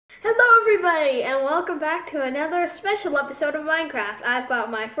Hello everybody and welcome back to another special episode of Minecraft. I've got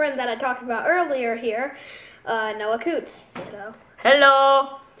my friend that I talked about earlier here, Noah Coots. Say hello.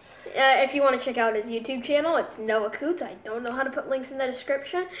 Hello. If you want to check out his YouTube channel, it's Noah Coots. I don't know how to put links in the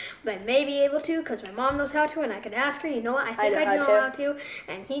description, but I may be able to because my mom knows how to and I can ask her. You know what? I think I know how to.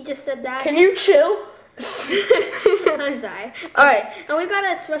 And he just said that. Can you chill? I'm sorry. Alright. And we've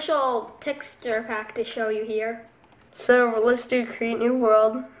got a special texture pack to show you here. So let's do create new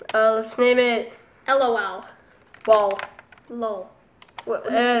world. Let's name it LOL. Wall. LOL.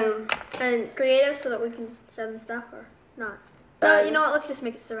 And creative so that we can show them stuff or not. No, you know what? Let's just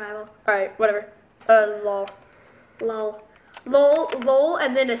make it survival. Alright, whatever. Lol. Lol. Lol,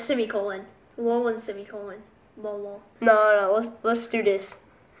 and then a semicolon. Lol and semicolon. Lol, lol. No. Let's do this.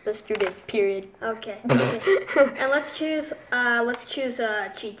 Let's do this. Period. Okay. And let's choose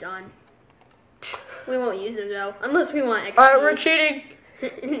cheats on. We won't use them though, unless we want XP. Alright, we're cheating.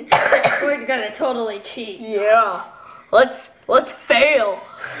 We're gonna totally cheat. Yeah. Let's fail.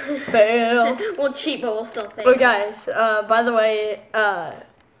 Fail. We'll cheat, but we'll still fail. But guys, by the way,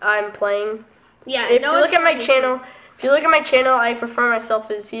 I'm playing. Yeah. If you look at my channel, I prefer myself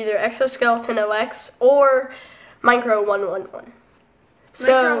as either Exoskeleton OX or Micro 111.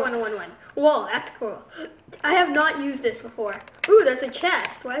 Micro 111. Whoa, that's cool. I have not used this before. Ooh, there's a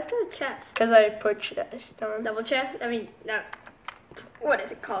chest. Why is there a chest? Because I put chest on. Double chest? I mean, no. What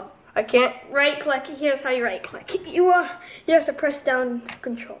is it called? I can't. Right click. Here's how you right click. You have to press down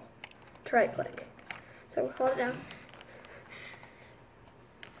Control to right click. So hold it down.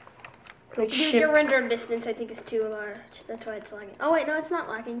 Your render distance, I think, is too large. That's why it's lagging. Oh wait, no, it's not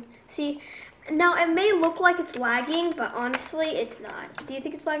lagging. See, now it may look like it's lagging, but honestly, it's not. Do you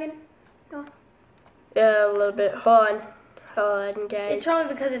think it's lagging? No. Yeah, a little bit. Hold on, guys. It's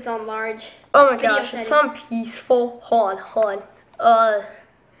probably because it's on large. Oh my gosh, it's on peaceful. Hold on.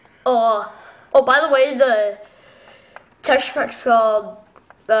 Oh, by the way, the texture pack's called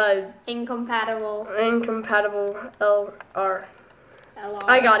Incompatible LR. LR.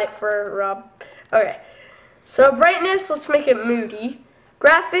 I got it for Rob. Okay. So brightness, let's make it moody.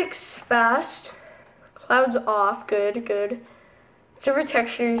 Graphics, fast. Clouds off, good. Server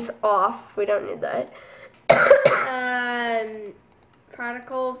textures off. We don't need that.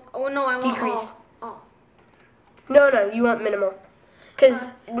 Particles. Oh no, I want decrease. All. No, you want minimal.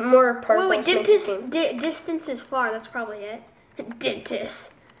 Because more particles. Wait, distance is far. That's probably it.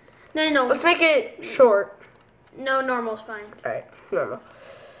 Dentist. No. Let's make it short. No, normal's fine. All right, normal.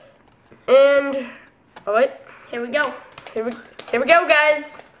 And what? Here we go. Here we go,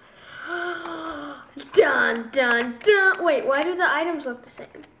 guys. Dun. Wait, why do the items look the same?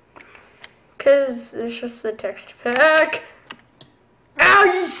 Because it's just the texture pack. Ow,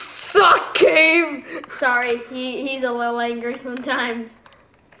 you suck, Cave! Sorry, he's a little angry sometimes.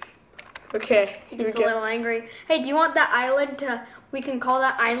 Okay, He gets a little angry. Hey, do you want that island to, we can call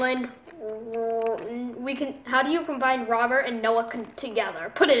that island, how do you combine Robert and Noah together?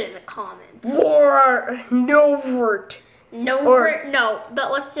 Put it in the comments.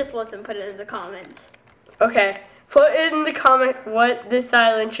 Let's just let them put it in the comments. Okay, put in the comment what this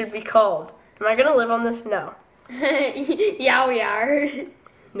island should be called. Am I gonna live on this? No. Yeah, we are.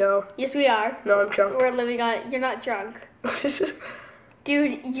 No. Yes, we are. No, I'm drunk. We're living on it. You're not drunk.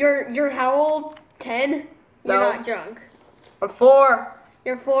 Dude, you're how old? 10? You're not drunk. I'm 4.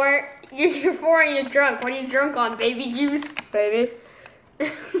 You're 4? You're 4 and you're drunk. What are you drunk on? Baby juice? Baby.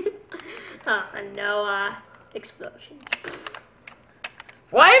 No, explosions.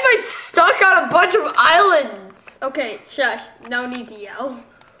 Why am I stuck on a bunch of islands? Okay, shush. No need to yell.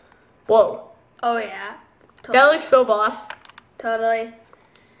 Whoa. Oh, yeah. Totally. That looks so boss. Totally.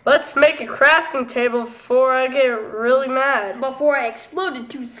 Let's make a crafting table before I get really mad. Before I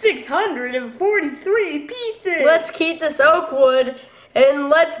exploded to 643 pieces. Let's keep this oak wood and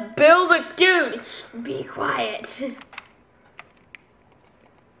let's build a... Dude, be quiet.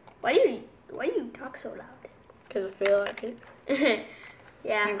 Why do you talk so loud? Because I feel like it.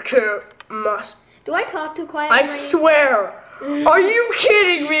 Yeah. You can't must. Do I talk too quietly? I swear. Are you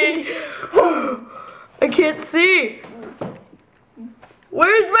kidding me? I can't see.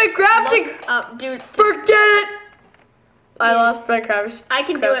 Where's my crafting? Look up, dude. Forget it. I lost my crafting. I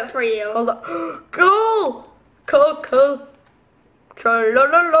can do it for you. Hold on. Cool.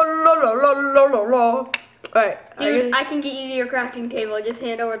 Alright. Dude, I can get you to your crafting table. Just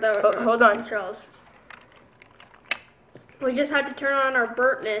hand over the hold on. controls. We just have to turn on our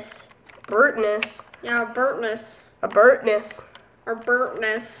burntness. Burntness? Yeah, our burntness. A burntness. Our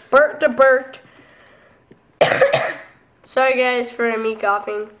burntness. Burt to Burt. Sorry guys for me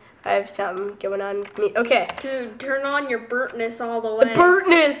coughing. I have something going on with me. Okay. Dude, turn on your burntness all the way. The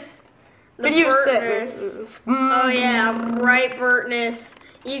burntness. The What do you burntness. say? Oh yeah, bright burntness.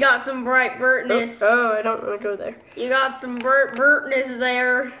 You got some bright burntness. Oh, I don't want to go there. You got some burntness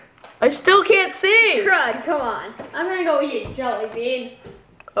there. I still can't see. Crud, come on. I'm gonna go eat a jelly bean.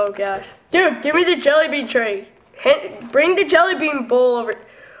 Oh gosh. Dude, give me the jelly bean tray. Bring the jelly bean bowl over.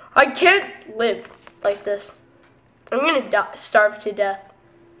 I can't live like this. I'm gonna starve to death.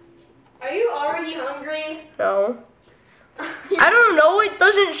 Are you already hungry? No. I don't know. It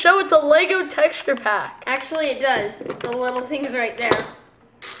doesn't show. It's a Lego texture pack. Actually, it does. The little thing's right there.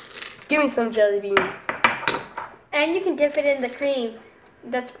 Give me some jelly beans. And you can dip it in the cream.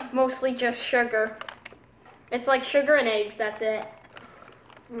 That's mostly just sugar. It's like sugar and eggs. That's it.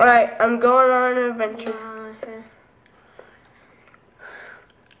 All right, I'm going on an adventure. Okay.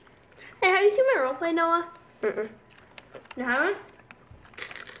 Hey, have you seen my roleplay, Noah? Mm-mm. You haven't?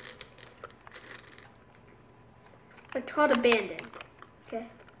 It's called Abandon. Okay.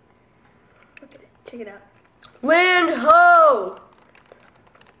 Look at it. Check it out. Land ho!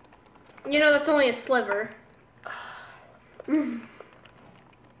 You know, that's only a sliver.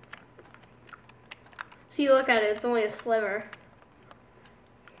 See, look at it. It's only a sliver.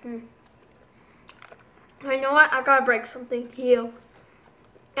 You know what? I gotta break something to you.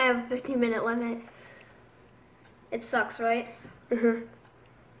 I have a 15-minute limit. It sucks, right? Mm-hmm.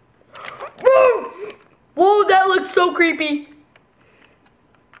 Whoa! Whoa, that looks so creepy.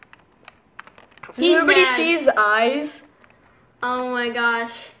 Does everybody see his eyes? Oh my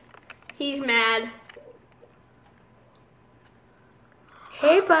gosh. He's mad.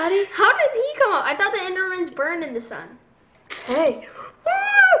 Hey, buddy. How did he come up? I thought the Endermans burned in the sun. Hey.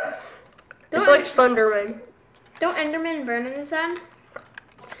 It's like Slenderman. Don't Endermen burn in the sun?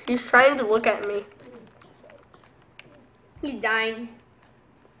 He's trying to look at me. He's dying.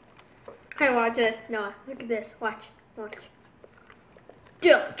 Hey, watch this. Noah, look at this. Watch. Watch.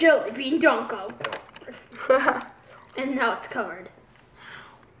 Jelly bean donko. And now it's covered.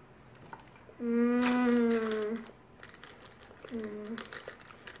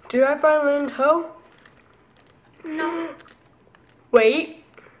 Did I find land ho? No. Wait.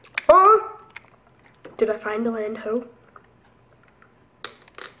 Oh. Did I find a land ho?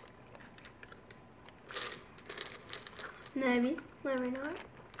 Maybe. Maybe not.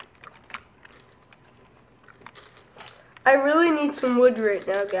 I really need some wood right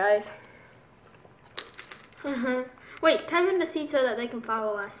now, guys. Wait, type in the seed so that they can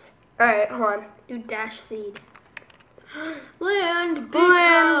follow us. Alright, hold on. Do dash seed. Land, big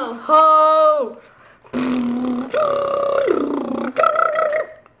Land ho. ho!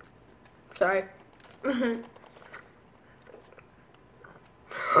 Sorry.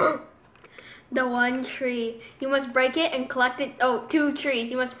 The one tree. You must break it and collect it. Oh, 2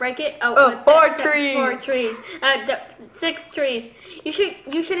 trees. You must break it. Oh, 4 trees. 4 trees. 6 trees.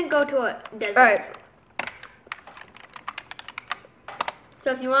 You shouldn't go to a desert. All right.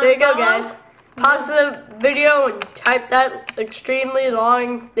 So if you want There you go, guys. Pause the video and type that extremely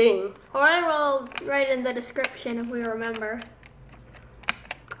long thing. Or I will write in the description if we remember.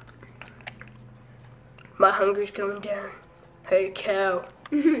 My hunger's going down. Hey, cow.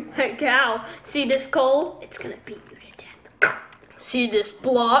 Hey, cow. See this coal? It's gonna beat you to death. See this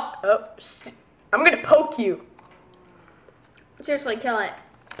block? Oh, I'm gonna poke you. Seriously, kill it.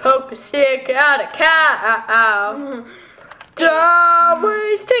 Poke a stick out a cow. Dumb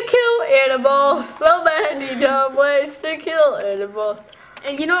ways to kill animals. So many dumb ways to kill animals.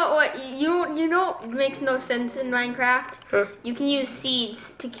 And you know what? You know what makes no sense in Minecraft? Huh. You can use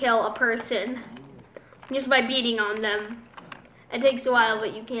seeds to kill a person just by beating on them. It takes a while,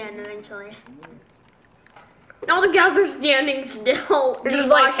 but you can eventually. All the cows are standing still,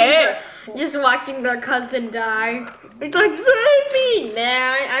 just watching their cousin die. It's like, save me!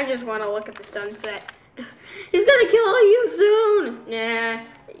 Nah, I just want to look at the sunset. He's gonna kill you soon! Nah,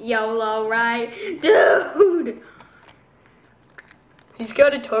 YOLO, right? Dude! He's got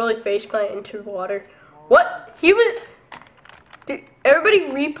to totally faceplant into the water. What? He was... Dude, everybody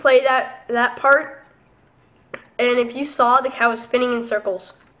replay that part. And if you saw, the cow was spinning in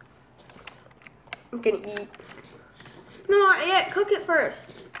circles. I'm gonna eat. No, yeah, cook it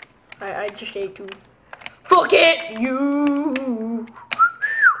first. I just ate too. Forget you!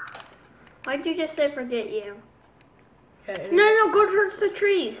 Why'd you just say forget you? Okay. No, go towards the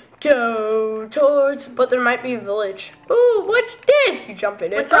trees. Go towards, but there might be a village. Ooh, what's this? You jump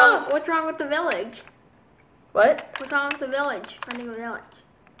in it. What's wrong with the village? What? What's wrong with the village? Finding a village.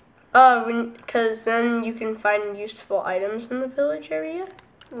 Because then you can find useful items in the village area.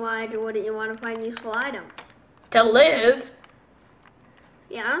 Why wouldn't you want to find useful items? To live.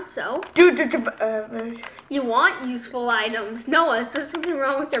 Yeah, so? Dude, You want useful items. Noah, is there something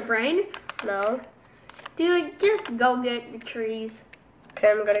wrong with your brain? no. Dude, just go get the trees.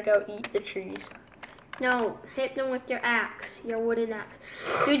 Okay, I'm gonna go eat the trees. No, hit them with your axe, your wooden axe.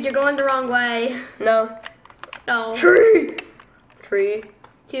 Dude, you're going the wrong way. No. No. Tree! Tree.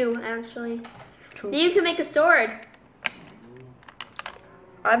 2, actually. 2. Then you can make a sword.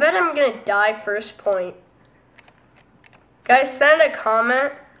 I bet I'm gonna die first point. Guys, send a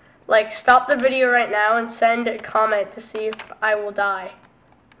comment. Like, stop the video right now and send a comment to see if I will die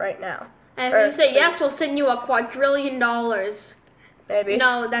right now. And if you say yes, we'll send you $1 quadrillion. Maybe.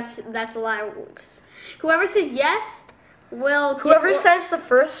 No, that's a lie. Whoever says yes, will. Whoever sends the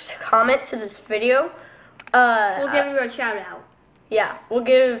first comment to this video, we'll give you a shout out. Yeah, we'll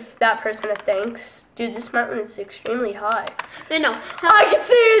give that person a thanks. Dude, this mountain is extremely high. No. I can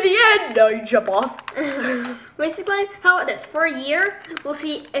see the end. No, you jump off. Basically, how about this? For a year, we'll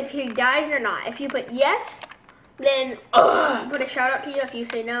see if he dies or not. If you put yes, then put a shout out to you. If you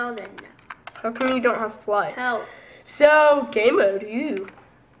say no, then no. How come you don't have fly? Help. So, game mode, you.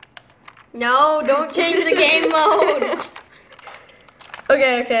 No, don't change the game mode.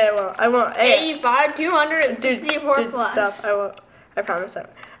 Okay, I won't. 85, 264 dude, plus. Stop. I won't. I promise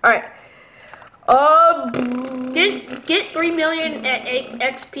that. Alright. Get 3 million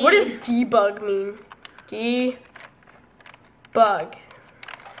XP. What does debug mean? Debug.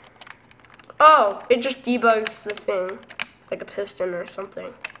 Oh, it just debugs the thing. Like a piston or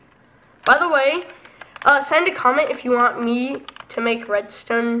something. By the way, send a comment if you want me to make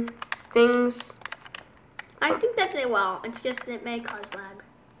redstone things. I think that they will. It's just it may cause lag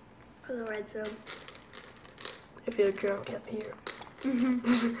for the redstone. I feel drunk up here.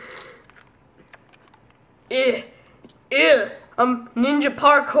 I'm ninja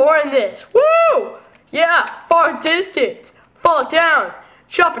parkour in this. Woo! Yeah, far distance. Fall down.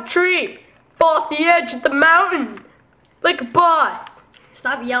 Chop a tree. Fall off the edge of the mountain. Like a boss.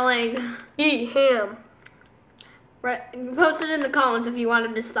 Stop yelling. Eat ham. Post it in the comments if you want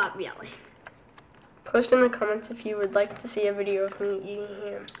him to stop yelling. Post in the comments if you would like to see a video of me eating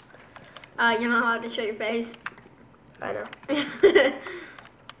ham. You're not allowed to show your face. I know.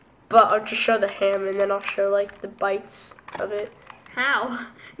 But I'll just show the ham and then I'll show like the bites of it. How?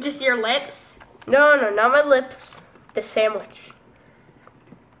 Just your lips? No, not my lips. The sandwich.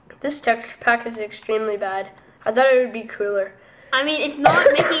 This texture pack is extremely bad. I thought it would be cooler. I mean, it's not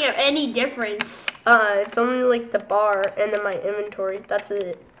making any difference. It's only like the bar and then my inventory. That's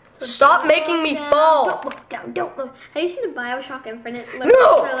it. So stop making me fall. Don't look down. Don't look. Have you seen the BioShock Infinite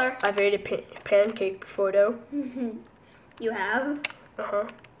trailer? I've ate a pancake before though. You have? Uh-huh.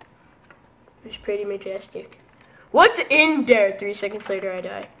 It's pretty majestic. What's in there? 3 seconds later, I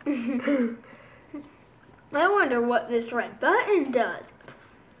die. I wonder what this red button does.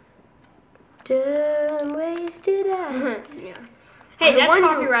 Done wasted out. Yeah. Hey, that's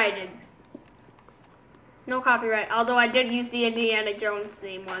copyrighted. No copyright. Although I did use the Indiana Jones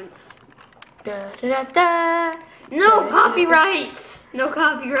theme once. No copyrights. No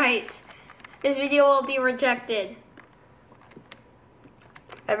copyrights. This video will be rejected.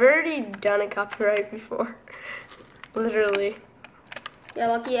 I've already done a copyright before. Literally. You're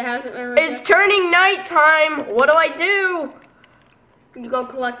lucky it hasn't been rejected. It's turning nighttime. What do I do? You go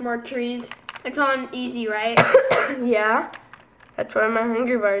collect more trees. It's on easy, right? Yeah. That's why my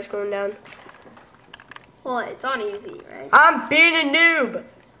hunger bar is going down. Well, it's on easy, right? I'm being a noob.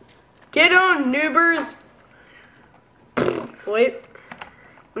 Get on, noobers. Wait.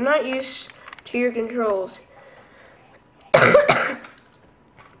 I'm not used to your controls.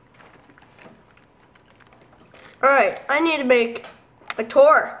 Alright, I need to make a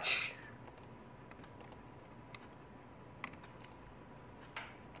torch.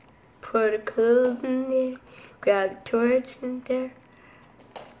 Put a coal in there, grab a torch in there,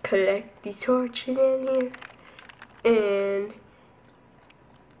 collect these torches in here, and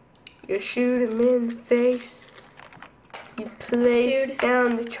you shoot them in the face. You place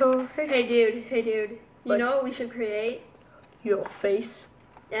down the torch. Hey dude. What? You know what we should create? Your face.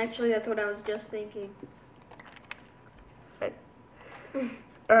 Actually, that's what I was just thinking.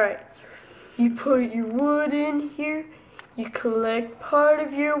 Alright, you put your wood in here, you collect part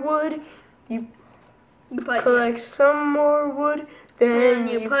of your wood, you collect some more wood, then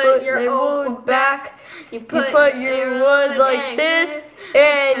you put your wood back, you put your wood like this,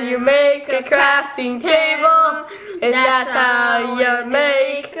 and you make a crafting table, and that's how you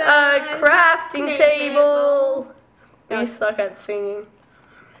make a crafting table. We suck at singing.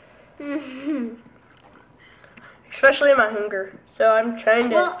 Especially in my hunger. So I'm trying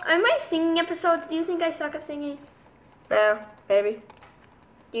to... Well, in my singing episodes, do you think I suck at singing? Yeah, maybe.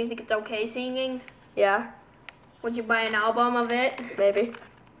 Do you think it's okay singing? Yeah, Would you buy an album of it? maybe.